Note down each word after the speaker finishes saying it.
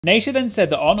Naysha then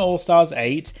said that on All Stars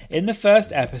 8, in the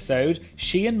first episode,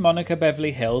 she and Monica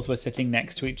Beverly Hillz were sitting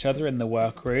next to each other in the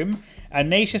workroom,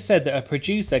 and Naysha said that a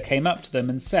producer came up to them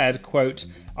and said, quote,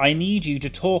 "I need you to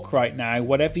talk right now,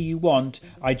 whatever you want,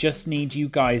 I just need you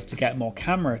guys to get more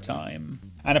camera time."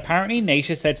 And apparently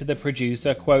Naysha said to the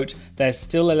producer, quote, "There's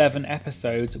still 11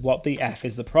 episodes, what the F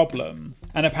is the problem?"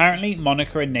 And apparently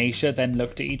Monica and Naysha then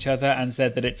looked at each other and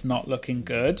said that it's not looking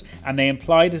good, and they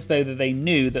implied as though that they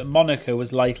knew that Monica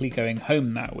was likely going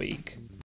home that week.